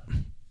 What's up?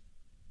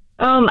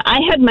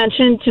 I had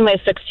mentioned to my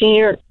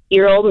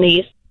 16-year-old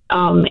niece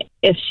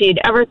if she'd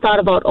ever thought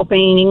about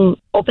opening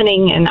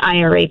an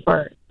IRA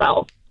for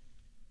herself.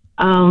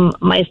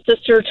 My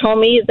sister told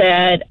me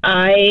that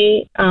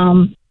I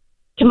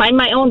to mind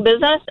my own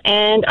business,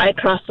 and I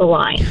crossed the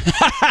line.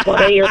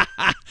 What are your...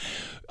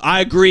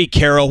 I agree,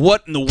 Carol.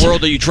 What in the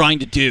world are you trying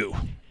to do?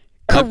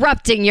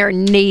 Corrupting your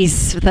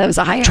niece with those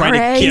IRAs.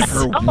 Trying to give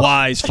her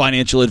wise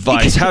financial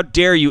advice. How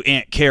dare you,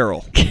 Aunt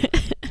Carol?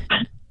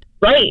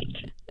 Right.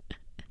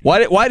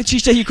 Why did she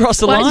say you crossed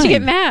the line? Why did you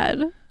get mad?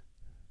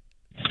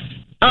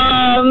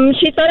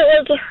 She thought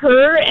it was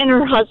her and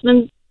her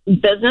husband's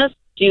business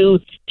to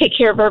take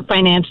care of her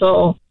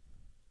financial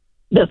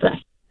business.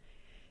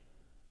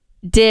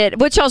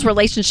 What's y'all's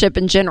relationship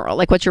in general?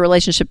 Like, what's your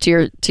relationship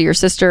to your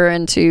sister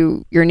and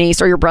to your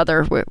niece or your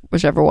brother,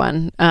 whichever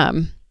one?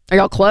 Are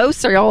y'all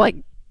close? Are y'all like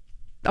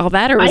all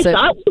that, or is it?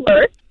 I thought we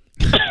were.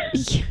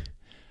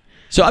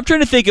 So I'm trying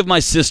to think of my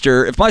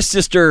sister. If my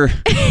sister,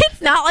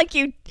 it's not like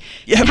you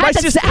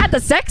had the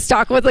sex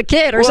talk with a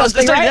kid or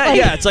something,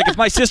 right? It's like if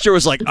my sister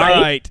was like, all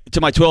right, to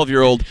my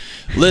 12-year-old,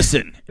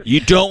 listen, you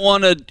don't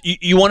want to,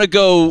 you want to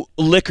go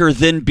liquor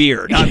then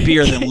beer, not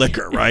beer then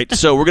liquor, right?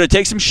 So we're going to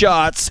take some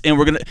shots, and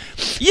we're going to,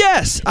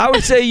 yes, I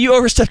would say you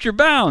overstepped your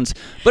bounds.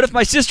 But if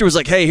my sister was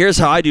like, hey, here's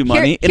how I do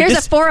money. Here's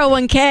a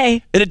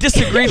 401k. And it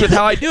disagreed with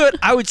how I do it,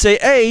 I would say,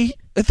 A,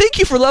 thank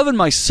you for loving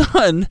my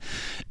son.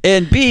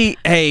 And B,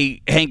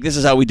 hey, Hank, this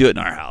is how we do it in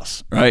our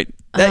house, right?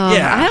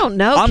 I don't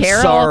know, I'm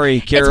Carol.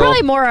 sorry, Carol. It's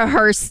really more of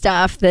her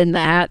stuff than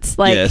that.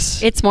 Like,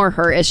 yes. It's more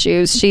her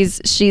issues.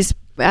 She's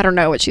I don't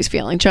know what she's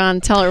feeling. John,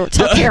 tell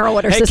Carol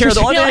what her sister's Carol, the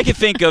feeling. only thing I can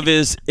think of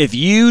is if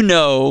you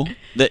know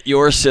that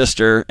your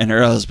sister and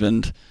her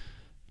husband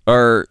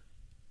are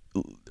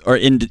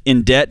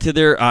in debt to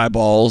their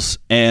eyeballs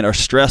and are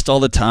stressed all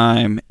the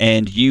time,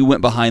 and you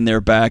went behind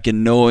their back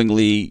and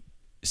knowingly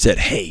said,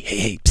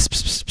 hey, psst,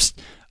 psst, psst,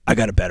 I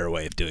got a better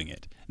way of doing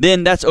it.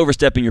 Then that's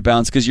overstepping your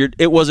bounds, because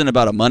it wasn't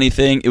about a money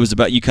thing. It was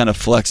about you kind of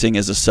flexing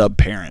as a sub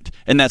parent,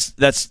 and that's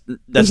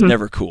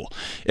never cool.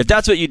 If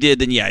that's what you did,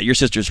 then yeah, your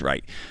sister's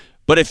right.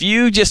 But if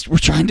you just were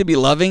trying to be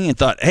loving and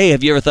thought, hey,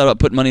 have you ever thought about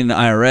putting money in an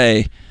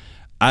IRA?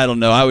 I don't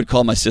know. I would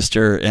call my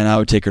sister and I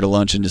would take her to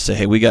lunch and just say,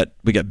 hey, we got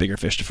bigger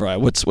fish to fry.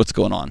 What's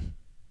going on?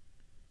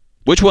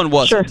 Which one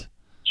was it?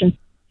 Sure.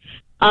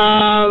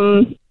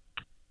 I'm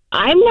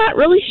not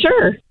really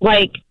sure.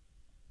 Like,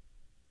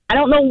 I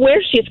don't know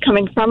where she's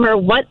coming from or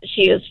what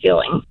she is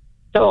feeling.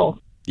 So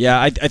Yeah,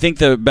 I think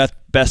the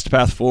best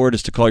path forward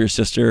is to call your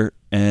sister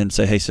and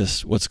say, hey,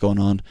 sis, what's going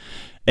on?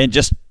 And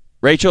just,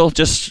 Rachel,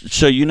 just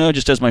so you know,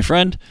 just as my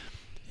friend,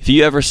 if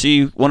you ever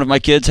see one of my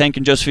kids, Hank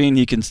and Josephine,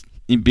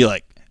 you'd be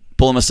like,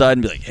 pull them aside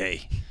and be like,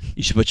 hey,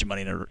 you should put your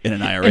money in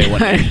an IRA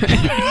one day.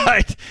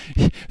 Right?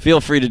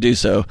 Feel free to do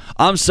so.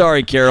 I'm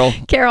sorry, Carol.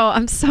 Carol,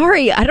 I'm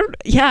sorry.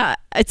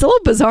 It's a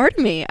little bizarre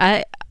to me.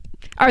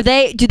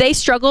 Do they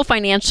struggle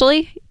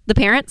financially, the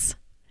parents?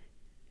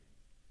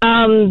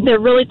 They're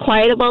really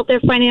quiet about their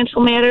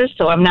financial matters,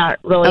 so I'm not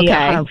really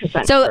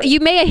 100% So sure. you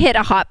may have hit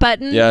a hot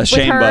button. Yeah, with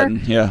shame her.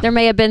 button. Yeah. There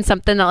may have been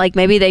something that like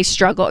maybe they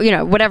struggle,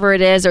 whatever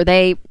it is, or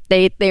they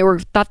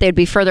thought they'd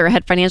be further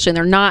ahead financially and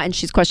they're not, and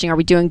she's questioning, are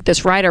we doing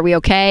this right? Are we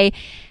okay?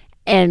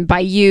 And by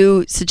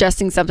you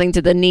suggesting something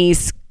to the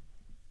niece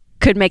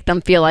could make them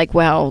feel like,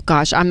 well,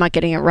 gosh, I'm not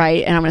getting it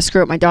right, and I'm going to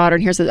screw up my daughter.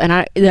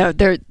 And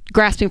they're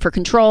grasping for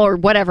control or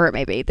whatever it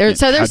may be.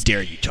 How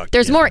dare you talk?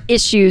 There's more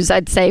issues,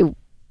 I'd say.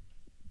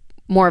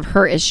 More of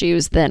her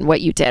issues than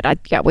what you did.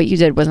 What you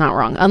did was not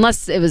wrong,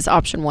 unless it was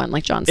option one,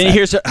 like John said. And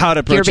here's how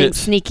to approach You're being it.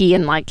 sneaky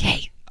and like,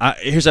 hey.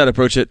 Here's how to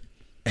approach it.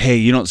 Hey,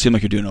 you don't seem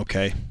like you're doing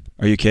okay.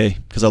 Are you okay?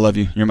 Because I love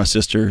you. You're my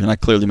sister, and I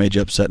clearly made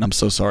you upset, and I'm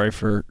so sorry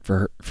for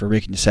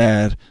making you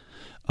sad.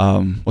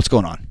 What's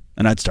going on?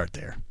 And I'd start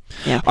there.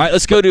 Yeah. All right,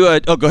 let's go to.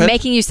 Go ahead.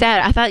 Making you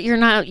sad. I thought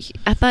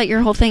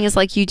your whole thing is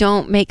like you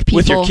don't make people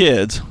with your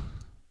kids.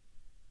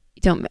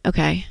 You don't.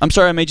 Okay. I'm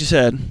sorry I made you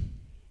sad.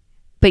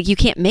 But you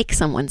can't make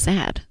someone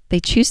sad. They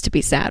choose to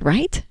be sad,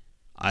 right?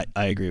 I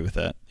agree with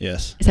that.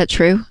 Yes. Is that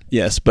true?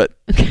 Yes, but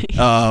Okay.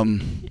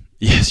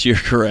 yes, you're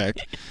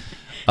correct.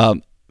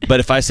 But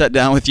if I sat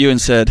down with you and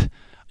said,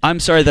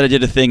 I'm sorry that I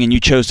did a thing and you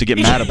chose to get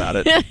mad about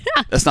it,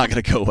 that's not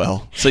going to go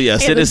well. So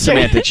yes, Yeah, it is that's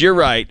true. semantics. You're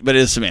right, but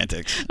it is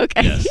semantics.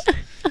 Okay. Yes.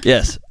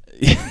 Yes.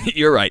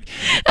 You're right.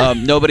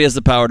 Nobody has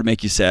the power to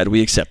make you sad.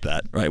 We accept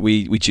that, right?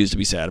 We choose to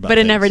be sad about it. But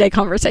in things. everyday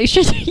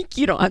conversation,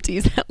 you don't have to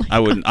use that.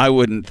 I wouldn't.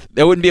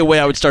 That wouldn't be a way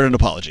I would start an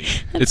apology.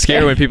 It's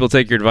scary when people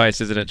take your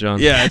advice, isn't it, John?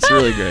 Yeah, it's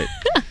really great.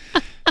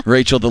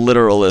 Rachel, the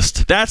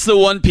literalist. That's the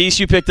one piece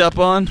you picked up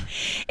on?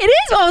 It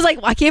is. Well, I was like,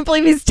 I can't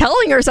believe he's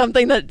telling her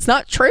something that's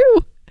not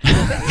true.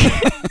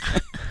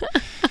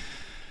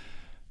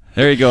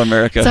 There you go,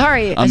 America.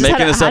 Sorry, I I'm just making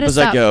had to- this I up had as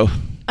to I go.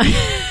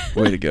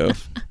 Way to go.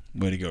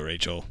 Way to go,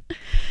 Rachel.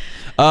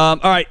 All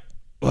right.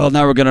 Well,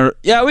 now we're going to...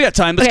 Yeah, we got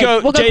time. Let's Okay,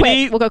 go. we'll go JD,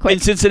 quick. We'll go quick. in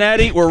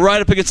Cincinnati, we're right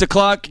up against the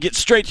clock. Get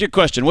straight to your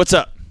question. What's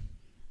up?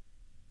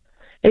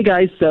 Hey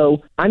guys,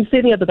 so I'm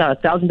saving up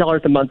about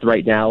 $1,000 a month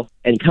right now,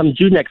 and come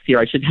June next year,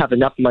 I should have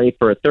enough money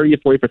for a 30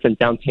 to 40%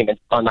 down payment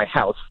on my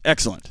house.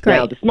 Excellent. Great.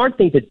 Now, the smart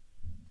thing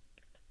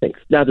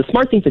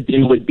to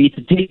do would be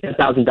to take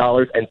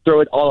 $1,000 and throw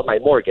it all at my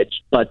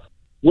mortgage. But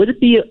would it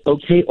be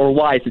okay or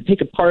wise to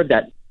take a part of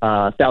that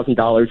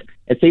 $1,000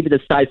 and save it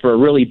aside for a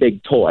really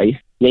big toy,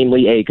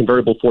 namely a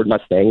convertible Ford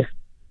Mustang?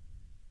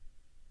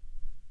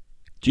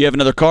 Do you have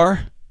another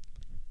car?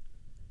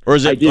 Or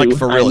is I it do. like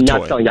for real I'm a not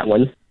toy? selling that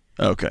one.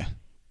 Okay.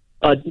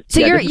 So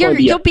yeah, this is gonna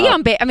you'll be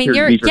on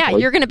leisure toy.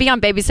 you're going to be on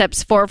baby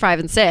steps 4, 5,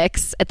 and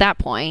 6 at that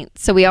point.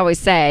 So we always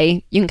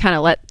say you can kind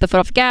of let the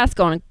foot off the gas,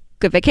 go on a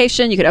good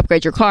vacation. You could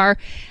upgrade your car.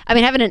 I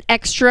mean, having an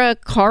extra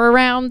car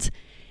around,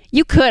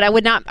 you could. I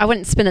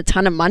wouldn't spend a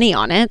ton of money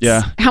on it.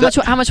 Yeah. How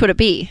much would it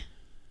be?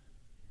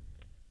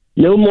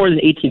 No more than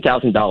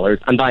 $18,000.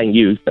 I'm buying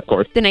used, of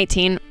course. Than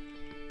 18.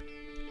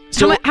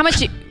 So how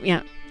much?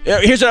 Yeah.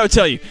 here's what I would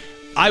tell you.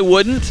 I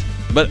wouldn't,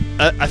 but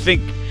I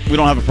think we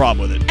don't have a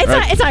problem with it. It's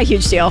right? not a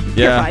huge deal.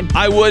 You're Yeah, fine.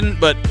 I wouldn't,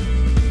 but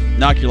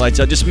knock your lights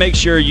out. Just make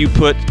sure you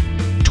put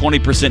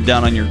 20%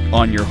 down on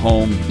your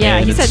home. Yeah,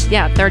 and he it's-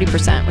 said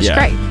 30%, which Yeah, is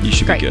great. you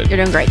should be great. good. You're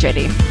doing great,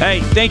 JD. Hey,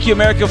 thank you,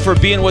 America, for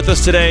being with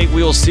us today.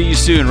 We will see you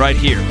soon right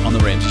here on The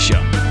Ramsey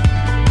Show.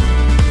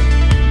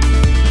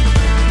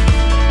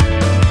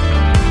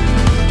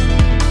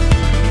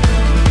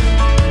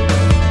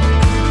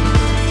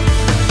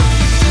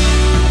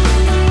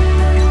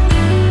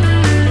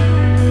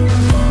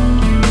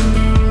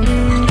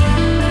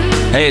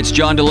 Hey, it's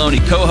John Deloney,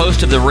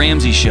 co-host of The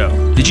Ramsey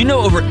Show. Did you know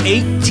over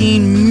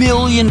 18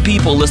 million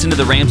people listen to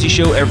The Ramsey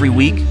Show every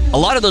week? A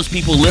lot of those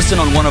people listen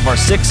on one of our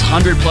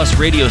 600-plus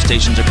radio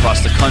stations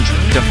across the country.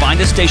 To find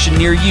a station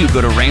near you,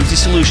 go to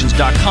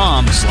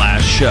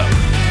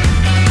RamseySolutions.com/show.